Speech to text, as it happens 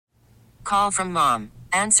Call from mom.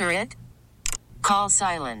 Answer it. Call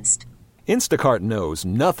silenced. Instacart knows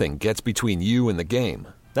nothing gets between you and the game.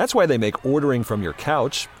 That's why they make ordering from your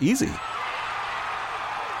couch easy.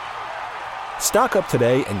 Stock up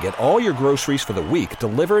today and get all your groceries for the week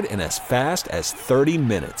delivered in as fast as 30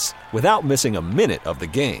 minutes without missing a minute of the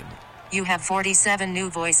game. You have 47 new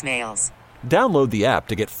voicemails. Download the app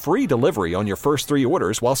to get free delivery on your first 3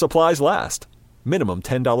 orders while supplies last. Minimum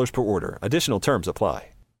 $10 per order. Additional terms apply.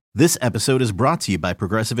 This episode is brought to you by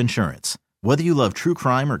Progressive Insurance. Whether you love true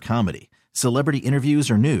crime or comedy, celebrity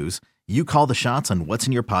interviews or news, you call the shots on what's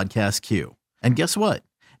in your podcast queue. And guess what?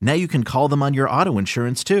 Now you can call them on your auto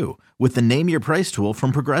insurance too with the Name Your Price tool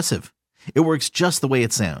from Progressive. It works just the way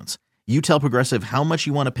it sounds. You tell Progressive how much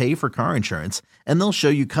you want to pay for car insurance, and they'll show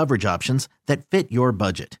you coverage options that fit your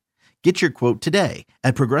budget. Get your quote today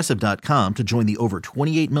at Progressive.com to join the over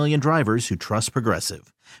 28 million drivers who trust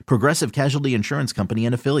Progressive. Progressive Casualty Insurance Company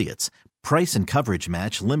and Affiliates. Price and coverage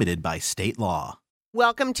match limited by state law.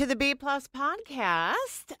 Welcome to the B Plus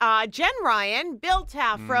podcast. Jenn Ryan, Bill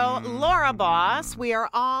Taffro, Laura Boss. We are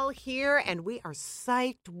all here and we are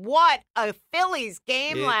psyched. What a Phillies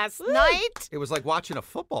game last night. It was like watching a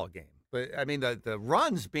football game. But, I mean, the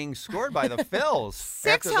runs being scored by the Phils.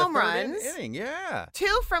 6 home runs. Inning, yeah. 2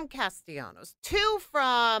 from Castellanos. 2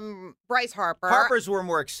 from Bryce Harper. Harper's were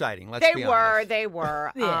more exciting, let's be honest. They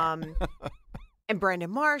were. Yeah. And Brandon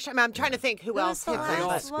Marsh. I mean, I'm trying to think who else hit the the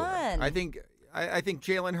last ball. one? I think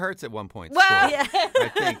Jalen Hurts at one point Well, scored. Yeah. I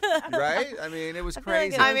think, right? I mean, it was I feel like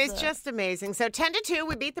crazy. it I mean, was, it's just amazing. So 10-2,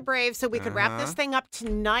 we beat the Braves, so we could wrap this thing up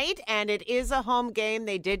tonight, and it is a home game.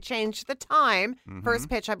 They did change the time. First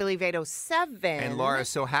pitch, I believe, 8:07. And Laura's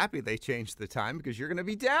so happy they changed the time because you're going to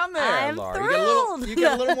be down there, I'm Laura. thrilled. You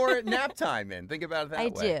get a little more nap time in. Think about it that I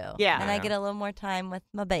way. do. Yeah. And I get a little more time with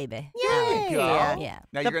my baby. Yay. Go. Yeah.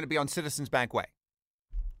 Now you're going to be on Citizens Bank Way.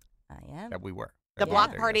 I am. That we were. The That block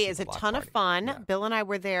we were there party yesterday, is a the block ton of party. fun. Yeah. Bill and I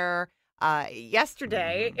were there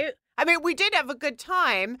yesterday. We did have a good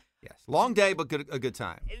time. Yes. Long day, but a good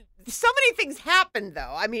time. So many things happened,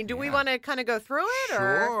 though. I mean, do we Yeah. want to kind of go through it?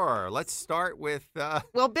 Or? Sure. Let's start with.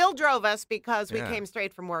 Well, Bill drove us because we Yeah. came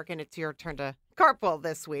straight from work, and it's your turn to carpool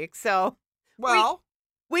this week. So Well,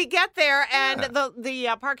 we get there, and Yeah.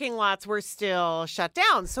 the parking lots were still shut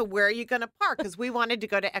down. So where are you going to park? Because we wanted to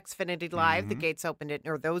go to Xfinity Live. The gates opened at,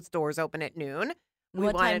 or those doors open at noon.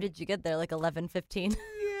 What time did you get there? Like 11:15?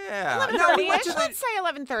 yeah. 11:30-ish? Let's say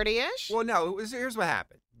 11:30-ish. Well, no. Here's what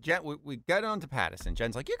happened. Jen, we got on to Patterson.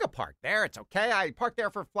 Jen's like, you can park there. It's okay. I park there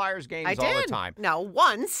for Flyers games I all did. the time. No,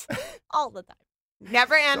 once. All the time.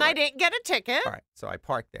 Never, and So I didn't get a ticket. All right. So I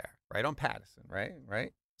parked there, right on Patterson,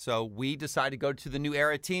 right? So we decided to go to the New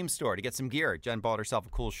Era team store to get some gear. Jen bought herself a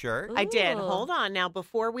cool shirt. I did. Ooh. Hold on. Now,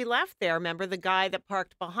 before we left there, remember the guy that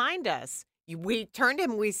parked behind us? We turned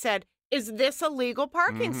him. We said, is this a legal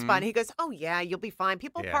parking spot? And he goes, oh, yeah, you'll be fine.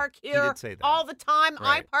 People Yeah, park he here did say that. all the time.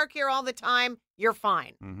 I Right. park here all the time. You're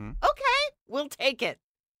fine. Mm-hmm. Okay, we'll take it.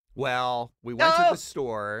 Well, we went to Oh. the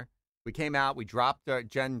store. We came out. We dropped.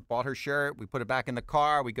 Jen bought her shirt. We put it back in the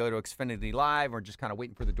car. We go to Xfinity Live. We're just kind of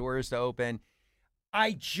waiting for the doors to open.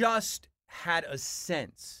 I just had a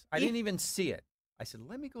sense. I didn't even see it. I said,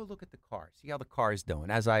 let me go look at the car, see how the car is doing.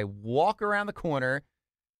 As I walk around the corner,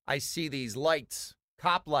 I see these lights,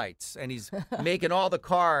 cop lights, and he's making all the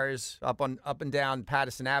cars up and down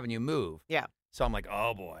Patterson Avenue move. Yeah. So I'm like,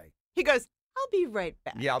 oh, boy. He goes, I'll be right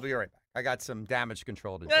back. Yeah, I'll be right back. I got some damage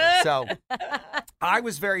control to do. So I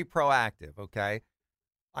was very proactive, okay?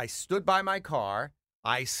 I stood by my car.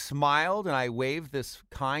 I smiled and I waved this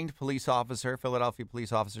kind police officer, Philadelphia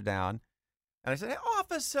police officer, down. And I said, hey,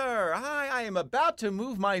 officer, hi, I am about to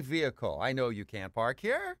move my vehicle. I know you can't park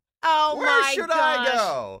here. Oh, Where my should gosh. I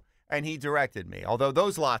go? And he directed me, although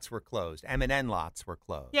those lots were closed. M&N lots were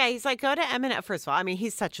closed. Yeah, he's like, go to M&M. First of all, I mean,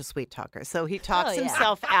 he's such a sweet talker. So he talks yeah.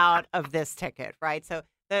 himself out of this ticket, right? So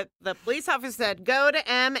the police officer said, go to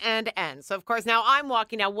M&N. So, of course, now I'm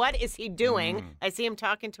walking. Now, what is he doing? I see him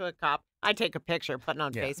talking to a cop. I take a picture, put it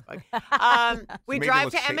on Yeah. Facebook. We Maybe it drive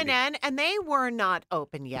looks to shady. M&N, and they were not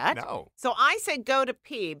open yet. No. So I said go to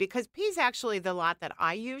P, because P is actually the lot that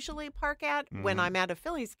I usually park at when I'm at a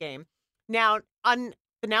Phillies game. Now,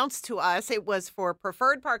 unbeknownst to us, it was for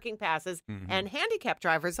preferred parking passes and handicap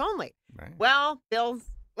drivers only. Right. Well, Bill,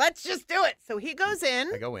 let's just do it. So he goes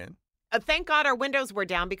in. I go in. Thank God our windows were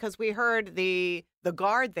down, because we heard the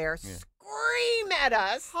guard there scream at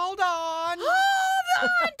us. Hold on.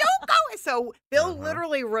 Hold on, don't go. So Bill Uh-huh.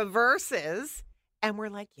 literally reverses, and we're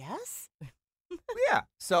like, yes? Yeah.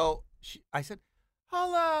 So I said,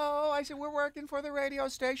 hello. I said, we're working for the radio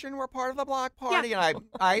station. We're part of the block party. And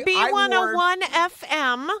I B101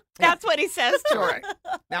 FM. That's what he says to her.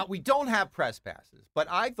 Now, we don't have press passes, but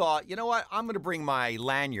I thought, you know what? I'm going to bring my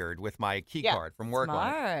lanyard with my key card from work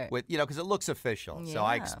on it. With, because it looks official. So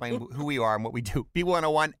I explain who we are and what we do.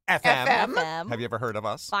 B101 FM. Have you ever heard of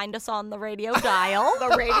us? Find us on the radio dial.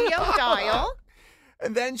 The radio dial.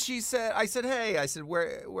 And then I said, hey,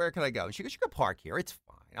 where can I go? And she goes, you can park here. It's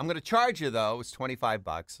fine. I'm going to charge you, though. It's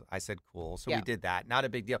 $25. I said, cool. So we did that. Not a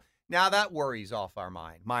big deal. Now that worries off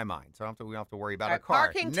my mind. So we don't have to worry about our car.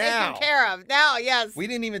 Parking taken care of. Now, yes. We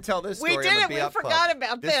didn't even tell this story on the We Be Up forgot Club.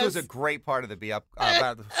 about this. This was a great part of the Be Up,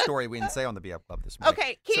 about the story we didn't say on the Be Up Club this morning.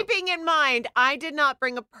 Okay, keeping in mind, I did not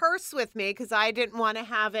bring a purse with me because I didn't want to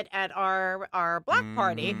have it at our block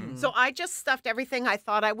party. So I just stuffed everything I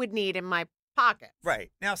thought I would need in my pockets.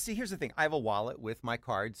 Right. Now, see, here's the thing. I have a wallet with my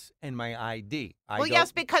cards and my ID.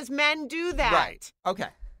 Yes, because men do that. Right. Okay.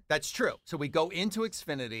 That's true. So we go into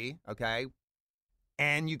Xfinity, okay,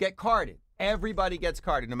 and you get carded. Everybody gets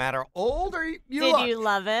carded, no matter how old or you are. Did you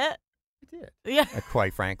love it? I did. Yeah.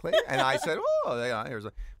 Quite frankly. And I said,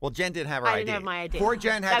 well, Jen didn't have her ID. I didn't have my ID. Poor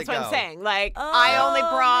Jen had to go. That's what I'm saying. Like, Oh,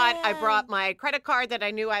 I brought my credit card that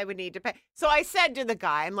I knew I would need to pay. So I said to the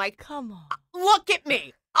guy, I'm like, Come on. look at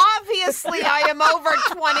me. Obviously, I am over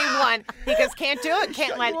 21. He goes, can't do it.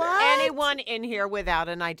 Can't let anyone in here without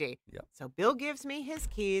an ID. Yep. So Bill gives me his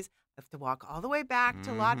keys. I have to walk all the way back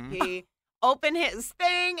to Lot P, open his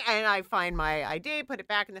thing, and I find my ID, put it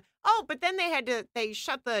back in the... Oh, but then they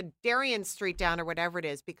shut the Darien Street down or whatever it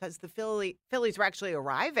is because the Phillies were actually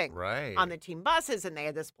arriving on the team buses, and they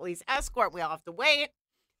had this police escort. We all have to wait.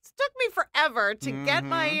 It took me forever to get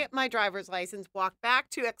my driver's license, walk back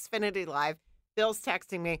to Xfinity Live. Bill's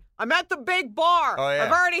texting me, I'm at the big bar. Oh, yeah.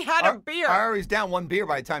 I've already had a beer. I was down one beer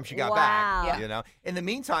by the time she got Wow. back. You know. In the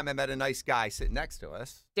meantime, I met a nice guy sitting next to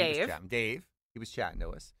us. Dave. Dave. He was chatting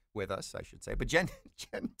to us, with us, I should say. But Jen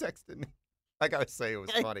texted me. I got to say, it was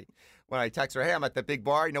funny. When I text her, hey, I'm at the big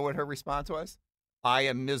bar, you know what her response was? I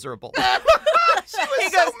am miserable. She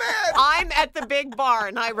was so mad. I'm at the big bar.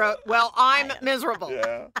 And I wrote, well, I'm miserable.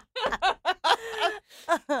 Yeah.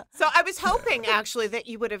 So I was hoping, actually, that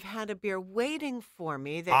you would have had a beer waiting for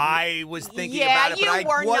me. I was thinking about it, but I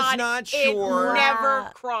was not sure. It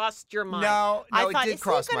never crossed your mind. No, I thought, it did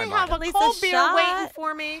cross my mind. Is he going to have a cold beer waiting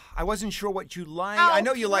for me? I wasn't sure what you like. Oh, I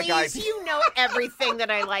know you like please, IPA. You know everything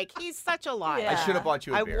that I like. He's such a liar. Yeah. I should have bought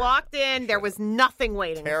you a beer. I walked in. There was nothing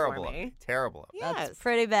waiting Terrible. for me. Terrible. Yes. That's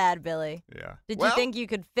pretty bad, Billy. Yeah. Did you think you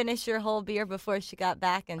could finish your whole beer before she got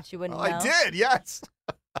back and she wouldn't know? I did, yes.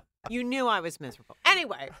 You knew I was miserable.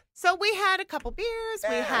 Anyway, so we had a couple beers.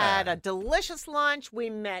 We had a delicious lunch.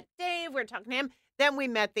 We met Dave. We were talking to him. Then we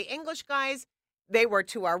met the English guys. They were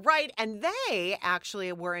to our right, and they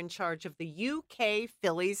actually were in charge of the UK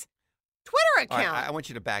Phillies Twitter account. All right, I want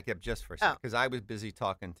you to back up just for a second because I was busy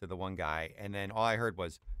talking to the one guy, and then all I heard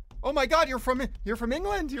was, "Oh my God, you're from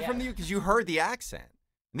England. You're from the UK," because you heard the accent.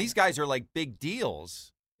 And these guys are like big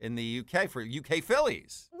deals in the UK for UK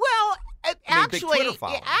Phillies. Well, big Twitter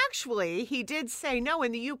following. actually, he did say, no,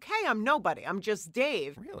 in the UK, I'm nobody. I'm just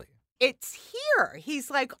Dave. Really? It's here. He's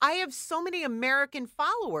like, I have so many American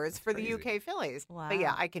followers for the crazy. UK Phillies. Wow. But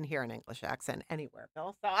yeah, I can hear an English accent anywhere,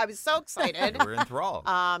 Bill. So I was so excited. We're enthralled.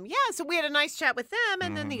 So we had a nice chat with them.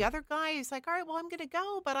 And then the other guy, he's like, all right, well, I'm going to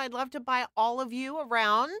go, but I'd love to buy all of you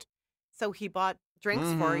around. So he bought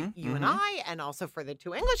drinks for you and I, and also for the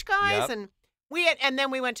two English guys. Yep. And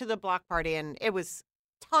then we went to the block party, and it was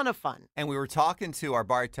a ton of fun. And we were talking to our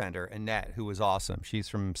bartender, Annette, who was awesome. She's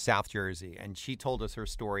from South Jersey, and she told us her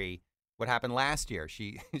story, what happened last year.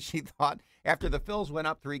 She thought after the Phils went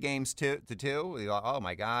up 3-2, we thought, oh,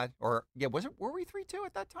 my God. Or, were we 3-2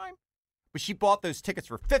 at that time? But she bought those tickets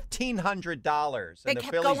for $1,500. They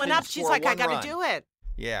kept going up. She's like, I got to do it.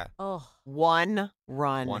 Yeah. Oh. One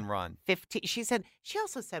run. 15. She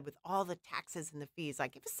also said with all the taxes and the fees,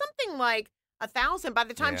 like it was something like $1,000. By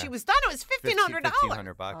the time she was done, it was $1,500.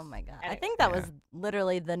 $1,500. Oh my God! I think that was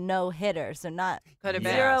literally the no hitter, so not Could have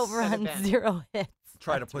been. zero Could have runs, been. 0 hits.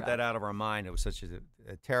 Try to put that out of our mind. It was such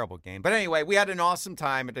a terrible game. But anyway, we had an awesome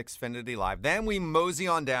time at Xfinity Live. Then we mosey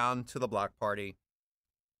on down to the block party.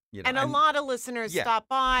 You know, and a lot of listeners stopped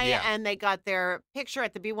by, Yeah. and they got their picture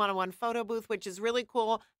at the B101 photo booth, which is really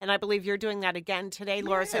cool. And I believe you're doing that again today,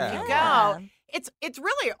 Laura. So if you Yeah. go, it's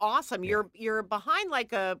really awesome. You're behind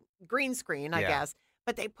like a green screen, I guess,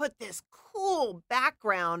 but they put this cool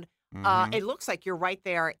background. It looks like you're right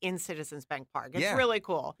there in Citizens Bank Park. It's really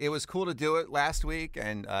cool. It was cool to do it last week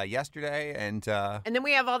and yesterday, and then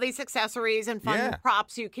we have all these accessories and fun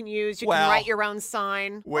props you can use. You Well, can write your own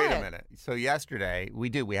sign. Wait What? a minute. So yesterday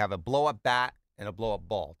we have a blow-up bat and a blow-up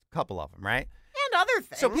ball. A couple of them, right? And other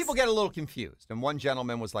things. So people get a little confused. And one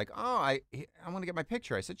gentleman was like, oh, I want to get my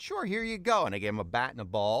picture. I said, sure, here you go. And I gave him a bat and a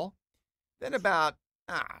ball. Then about,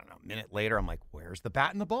 I don't know, a minute later, I'm like, where's the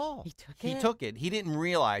bat and the ball? He took it. He didn't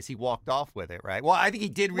realize he walked off with it, right? Well, I think he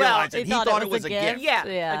did realize it. He thought it was a gift. Yeah.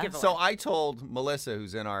 Yeah. A giveaway. So I told Melissa,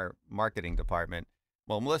 who's in our marketing department,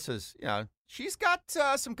 well, Melissa's, she's got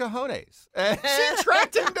some cojones. And she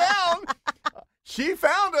tracked him down. She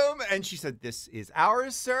found him, and she said, this is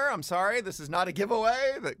ours, sir. I'm sorry. This is not a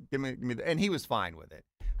giveaway. Give me and he was fine with it.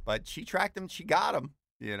 But she tracked him. She got him.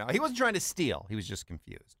 He wasn't trying to steal. He was just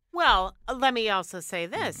confused. Well, let me also say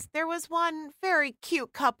this. There was one very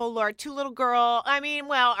cute couple, or two little girl. I mean,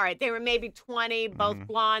 well, all right, they were maybe 20, both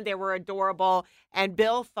blonde. They were adorable. And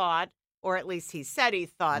Bill thought, or at least he said he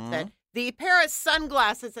thought, that the pair of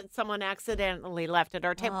sunglasses that someone accidentally left at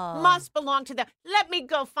our table must belong to them. Let me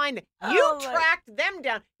go find them. You tracked them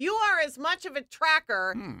down. You are as much of a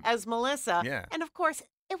tracker as Melissa. Yeah. And, of course,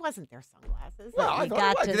 it wasn't their sunglasses. Well, I You thought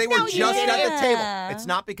got it was. to They were see just it. at the table. Yeah. It's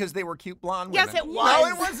not because they were cute blonde Yes, women. it was. No,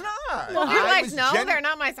 it was not. Well, you're I like, was no, they're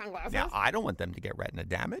not my sunglasses. Now, I don't want them to get retina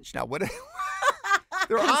damage. Now, what?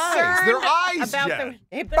 Their eyes, about Jen.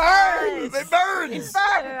 They Burn! They burn!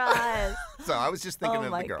 Their eyes. So I was just thinking Oh,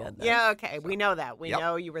 of my the girl. goodness. Yeah, okay. We know that. We Yep.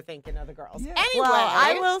 know you were thinking of the girls. Yeah. Anyway. Well,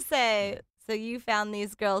 I will say, so you found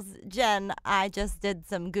these girls. Jen, I just did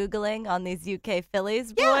some Googling on these UK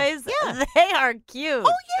Phillies boys. yeah. They are cute.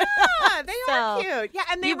 Oh, yeah. They are So, cute. Yeah,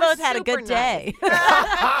 and they you were both had a super good day.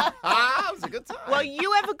 nice. It was a good time. Well,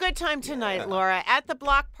 you have a good time tonight, Laura. At the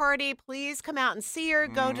block party, please come out and see her.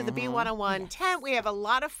 Go to the B101 tent. We have a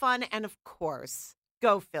lot of fun. And, of course,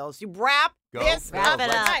 go Phils. You wrap this Phils. up. Wrap it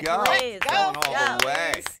Let's up. go. Please. Going all Go, the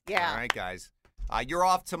way. Phillies. Yeah. All right, guys. You're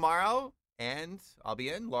off tomorrow, and I'll be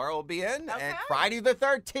in. Laura will be in. Okay. And Friday the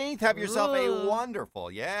 13th, have yourself a Ooh. wonderful,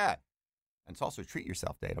 And it's also Treat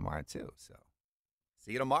Yourself Day tomorrow, too. So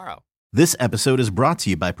see you tomorrow. This episode is brought to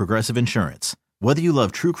you by Progressive Insurance. Whether you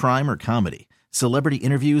love true crime or comedy, celebrity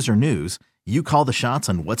interviews or news, you call the shots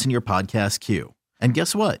on what's in your podcast queue. And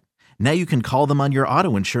guess what? Now you can call them on your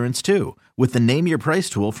auto insurance too with the Name Your Price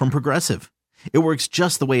tool from Progressive. It works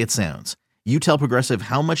just the way it sounds. You tell Progressive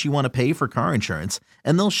how much you want to pay for car insurance,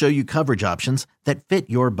 and they'll show you coverage options that fit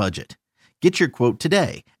your budget. Get your quote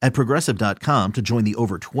today at Progressive.com to join the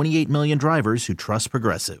over 28 million drivers who trust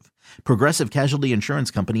Progressive. Progressive Casualty Insurance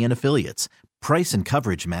Company and Affiliates. Price and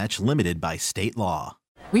coverage match limited by state law.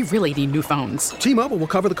 We really need new phones. T-Mobile will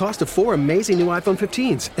cover the cost of 4 amazing new iPhone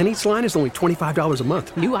 15s, and each line is only $25 a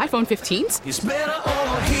month. New iPhone 15s?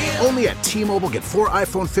 Only at T-Mobile, get 4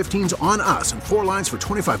 iPhone 15s on us and 4 lines for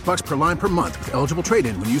 $25 per line per month with eligible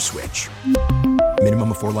trade-in when you switch.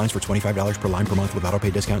 Minimum of 4 lines for $25 per line per month with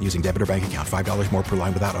autopay discount using debit or bank account. $5 more per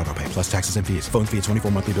line without autopay, plus taxes and fees. Phone fee at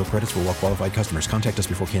 24 monthly bill credits for well-qualified customers. Contact us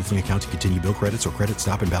before canceling account to continue bill credits or credit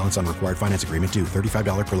stop and balance on required finance agreement due.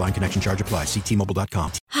 $35 per line connection charge applies. See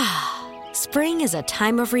T-Mobile.com. Spring is a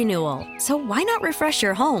time of renewal, so why not refresh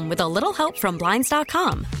your home with a little help from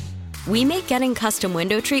Blinds.com? We make getting custom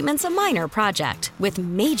window treatments a minor project with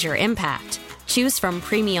major impact. Choose from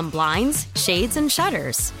premium blinds, shades, and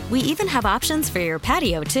shutters. We even have options for your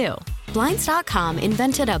patio, too. Blinds.com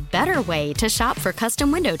invented a better way to shop for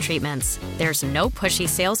custom window treatments. There's no pushy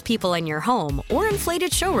salespeople in your home or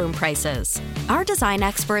inflated showroom prices. Our design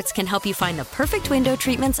experts can help you find the perfect window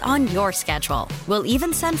treatments on your schedule. We'll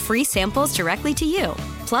even send free samples directly to you.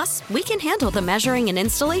 Plus, we can handle the measuring and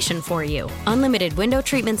installation for you. Unlimited window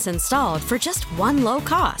treatments installed for just one low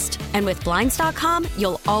cost. And with Blinds.com,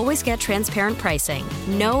 you'll always get transparent pricing.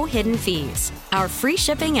 No hidden fees. Our free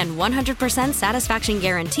shipping and 100% satisfaction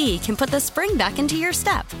guarantee can put the spring back into your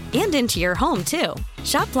step and into your home, too.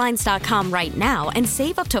 Shop Blinds.com right now and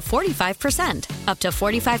save up to 45%. Up to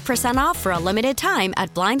 45% off for a limited time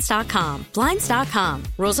at Blinds.com. Blinds.com.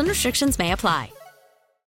 Rules and restrictions may apply.